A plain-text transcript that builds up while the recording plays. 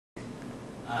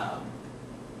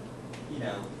you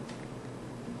know,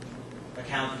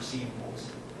 accounts receivables,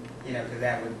 you know, because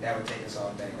that would take us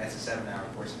all day. That's a 7-hour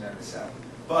portion of itself.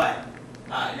 But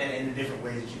and the different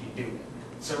ways that you can do it.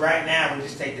 So right now we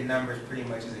just take the numbers pretty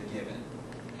much as a given,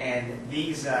 and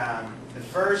these the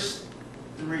first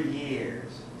 3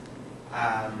 years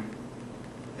that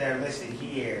are listed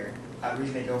here. The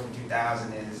reason they go from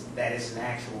 2000 is that it's an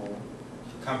actual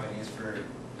company. It's for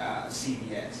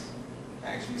CBS,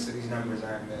 actually. So these numbers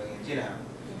aren't millions, you know.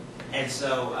 And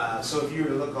so, so if you were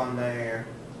to look on their,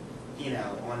 you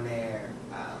know, on their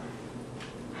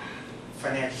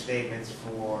financial statements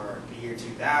for the year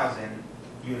 2000,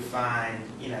 you would find,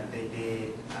 you know, they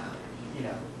did, you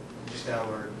know, just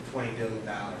over $20 billion in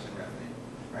revenue,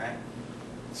 right?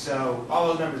 So all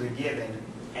those numbers are given,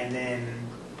 and then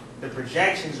the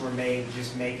projections were made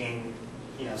just making,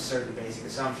 you know, certain basic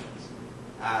assumptions,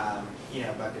 you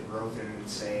know, about the growth in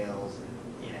sales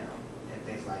and, you know, and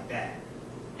things like that.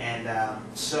 And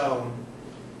so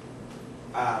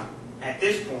at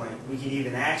this point, we can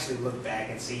even actually look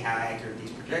back and see how accurate these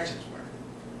projections were,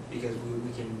 because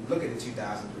we can look at the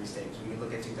 2003 statements, we can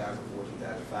look at 2004,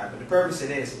 2005, but the purpose of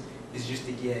this is just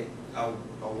to get a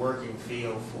working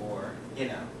feel for, you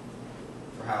know,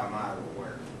 for how a model will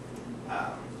work,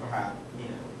 or how, you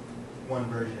know, one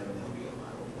version of an LBO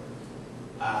model will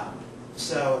work.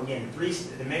 So again,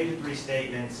 the major 3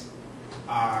 statements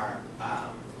are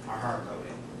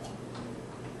hard-coded.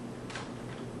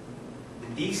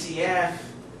 The DCF,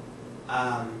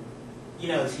 you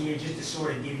know, is here just to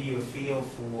sort of give you a feel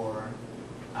for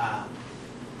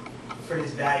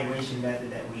this valuation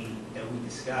method that we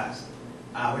discussed.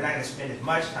 We're not going to spend as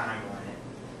much time on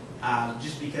it,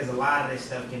 just because a lot of this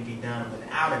stuff can be done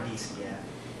without a DCF.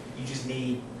 You just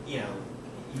need, you know,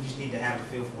 you just need to have a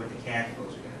feel for what the cash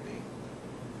flows are going to be.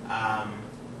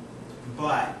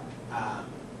 But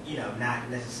you know, not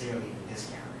necessarily the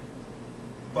discounting.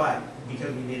 But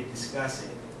because we did discuss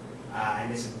it,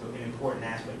 and this is an important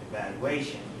aspect of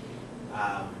valuation,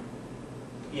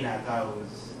 you know, I thought it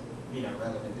was, you know,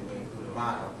 relevant that we include a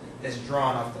model that's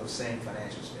drawn off those same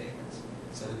financial statements.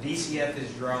 So the DCF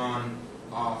is drawn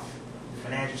off the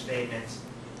financial statements,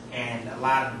 and a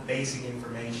lot of the basic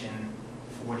information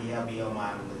for the LBO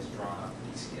model is drawn off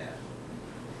the DCF.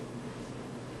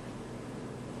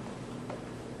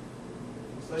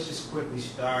 So let's just quickly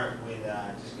start with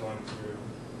just going through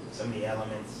some of the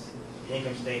elements. The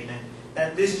income statement.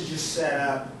 That this is just set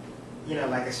up, you know,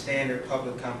 like a standard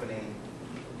public company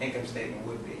income statement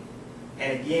would be.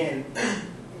 And again,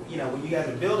 you know, when you guys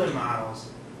are building models,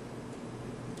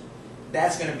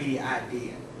 that's going to be the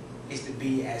idea, is to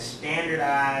be as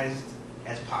standardized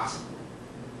as possible.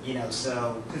 You know,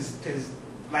 so, because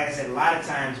like I said, a lot of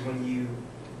times when you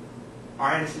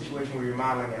are in a situation where you're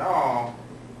modeling at all,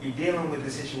 you're dealing with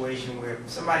a situation where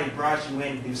somebody brought you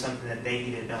in to do something that they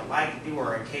either don't like to do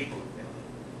or are incapable of doing.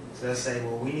 So let's say,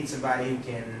 well, we need somebody who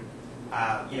can,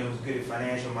 you know, who's good at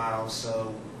financial models,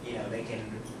 so, you know, they can,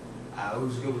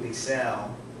 who's good with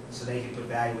Excel, so they can put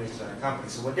valuations on a company.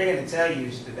 So what they're going to tell you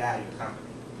is to value a company.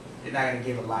 They're not going to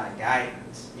give a lot of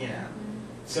guidance, you know.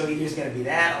 So either it's going to be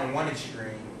that on one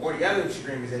extreme, or the other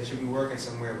extreme is that you'll be working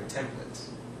somewhere with templates,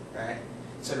 right?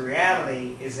 So the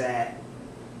reality is that,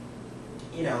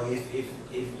 you know, if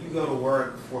you go to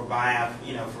work for buyout,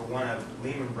 you know, for one of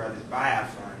Lehman Brothers buyout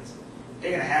funds,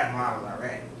 they're going to have models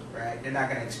already, right? They're not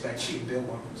going to expect you to build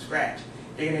one from scratch.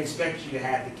 They're going to expect you to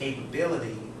have the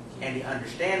capability and the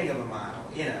understanding of a model,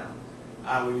 you know,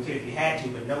 where you could if you had to,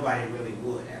 but nobody really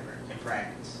would ever in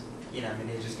practice. You know, I mean,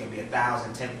 there's just going to be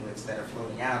 1,000 templates that are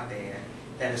floating out there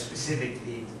that are specific to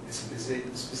the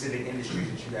specific industries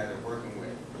that you guys are working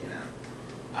with, you know.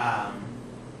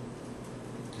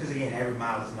 Because again, every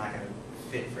model is not going to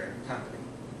fit for every company.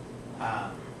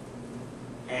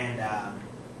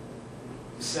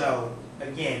 So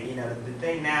again, you know, the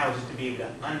thing now is just to be able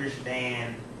to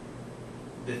understand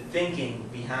the thinking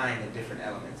behind the different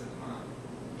elements of the model,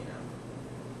 you know.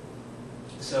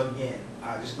 So again,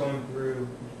 just going through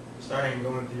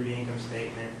the income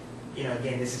statement. You know,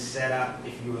 again, this is set up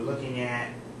if you were looking at,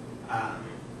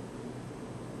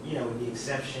 you know, with the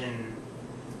exception,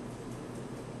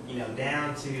 you know,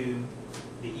 down to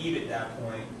the EBITDA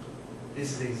point,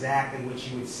 this is exactly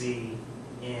what you would see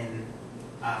in,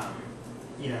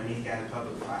 you know, these guys'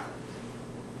 public filings.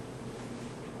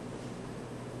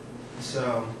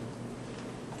 So,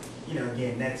 you know,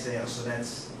 again, net sales, so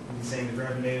that's the same as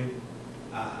revenue,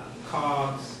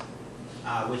 COGS,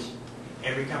 which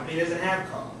every company doesn't have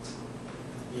COGS.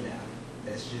 You know,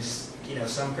 that's just, you know,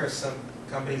 some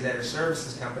companies that are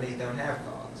services companies don't have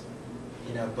COGS.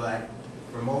 You know, but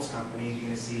for most companies, you're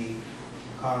going to see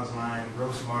COGS line,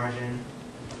 gross margin,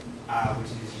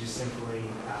 which is just simply,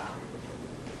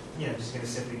 just going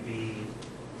to simply be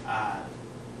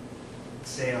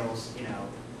sales,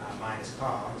 minus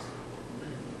costs.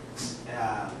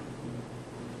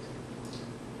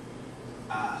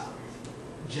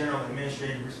 General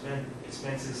administrative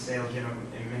expenses, sales general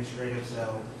administrative,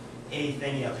 so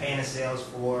anything, paying a sales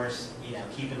force,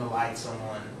 keeping the lights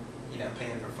on,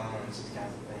 paying for phones, these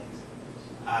kinds of things.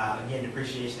 Again,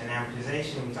 depreciation and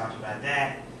amortization, we talked about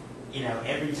that.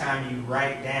 Every time you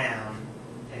write down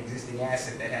an existing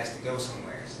asset that has to go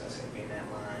somewhere, so that's going to be in that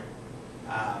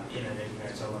line. Then you're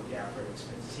going to total up the operating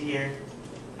expenses here,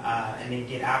 and then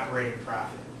get operating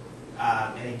profit.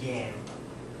 And again,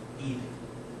 even.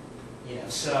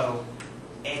 So,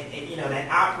 that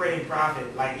operating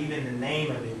profit, like even the name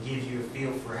of it gives you a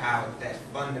feel for how that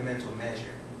fundamental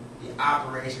measure, the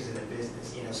operations of the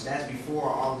business, so that's before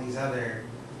all these other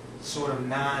sort of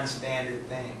non-standard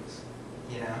things,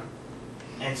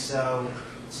 And so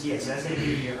that's going to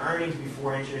give you your earnings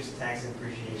before interest, tax, and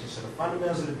depreciation. So the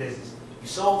fundamentals of the business. You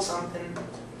sold something,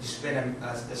 you spent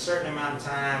a certain amount of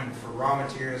time for raw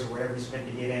materials or whatever you spent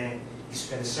to get in it, you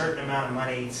spend a certain amount of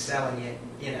money selling it,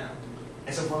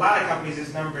 And so for a lot of companies,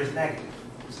 this number is negative.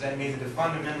 So that means that the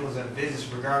fundamentals of the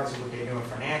business, regardless of what they're doing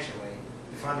financially,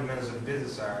 the fundamentals of the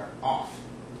business are off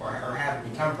or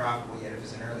haven't become profitable yet if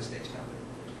it's an early stage company.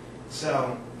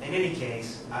 So in any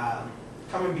case,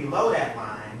 coming below that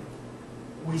line,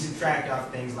 we subtract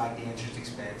off things like the interest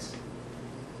expense,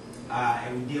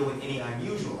 and we deal with any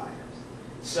unusual items.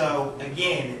 So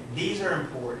again, these are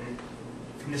important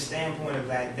from the standpoint of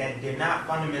that they're not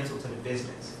fundamental to the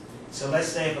business. So let's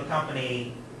say if a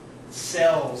company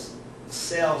sells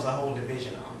a whole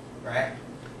division off, right?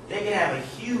 They can have a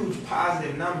huge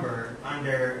positive number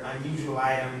under unusual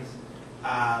items,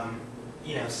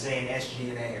 say in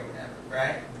SG&A or whatever,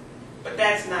 right? But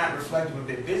that's not reflective of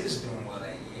their business doing well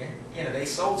that year. They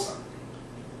sold something.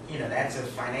 That's a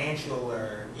financial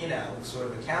or, sort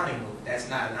of accounting move. That's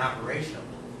not an operational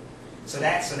move. So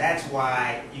that's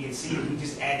why you can see we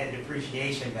just add that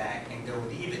depreciation back and go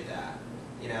with EBITDA.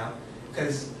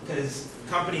 Because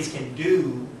companies can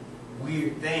do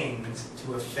weird things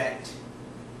to affect,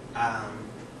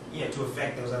 to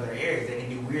affect those other areas. They can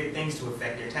do weird things to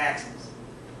affect their taxes.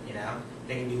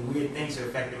 They can do weird things to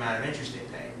affect the amount of interest they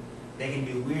pay. They can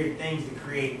do weird things to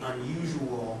create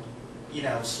unusual,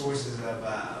 sources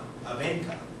of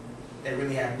income that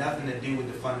really have nothing to do with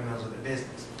the fundamentals of the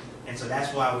business. And so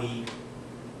that's why we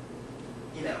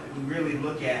really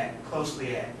look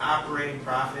closely at operating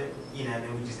profit, and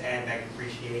then we just add back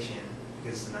depreciation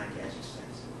because it's a non-cash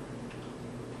expense.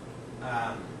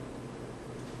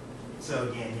 So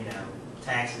again,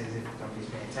 taxes, if the company's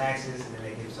paying taxes, and then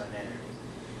they give us our net earnings.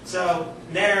 So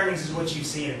net earnings is what you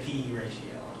see in a PE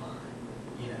ratio online,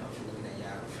 if you're looking at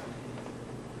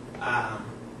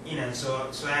Yahoo.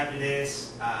 So after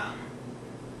this,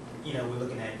 we're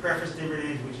looking at preference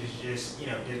dividends, which is just,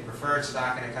 just preferred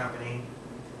stock in a company.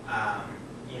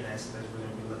 That's what we're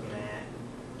going to be looking at.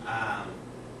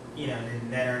 And then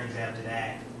net earnings after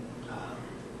that,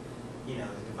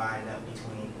 is divided up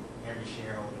between every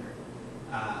shareholder.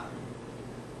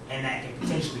 And that can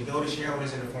potentially go to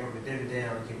shareholders in the form of a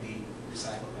dividend, or it can be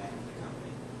recycled back into the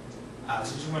company.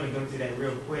 So just want to go through that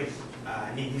real quick.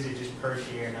 These are just per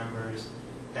share numbers.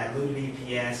 Diluted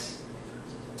EPS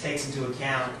takes into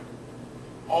account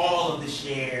all of the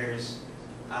shares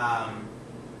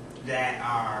that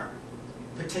are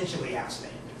potentially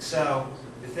outstanding. So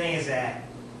the thing is that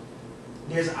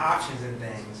there's options and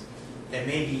things that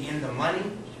may be in the money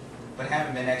but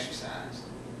haven't been exercised,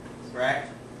 right?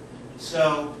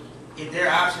 So if there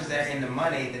are options that are in the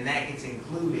money, then that gets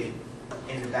included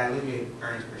in the diluted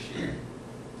earnings per share.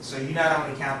 So you not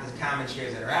only count the common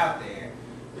shares that are out there,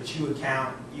 but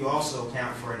you also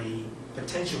account for the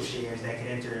potential shares that could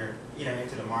enter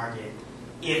the market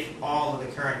if all of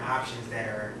the current options that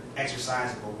are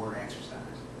exercisable were exercised.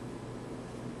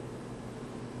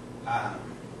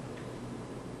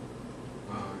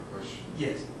 Question.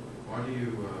 Yes. Why do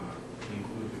you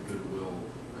include the goodwill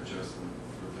adjustment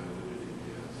for diluted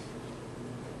EPS?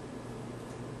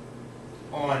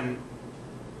 On,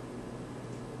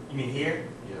 you mean here?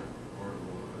 Yeah, or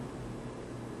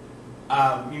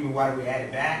below it. You mean why do we add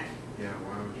it back? Yeah,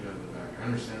 why would you add it back? I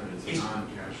understand that it's a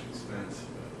non-cash expense,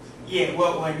 but... Yeah,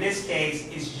 well, in this case,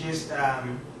 it's just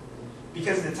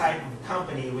because of the type of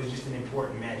company, it was just an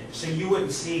important measure. So you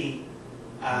wouldn't see...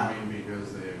 I mean,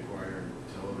 because they acquired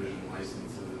television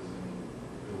licenses and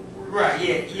billboards. Right,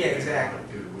 yeah, exactly.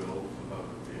 Goodwill above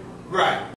and beyond. Right.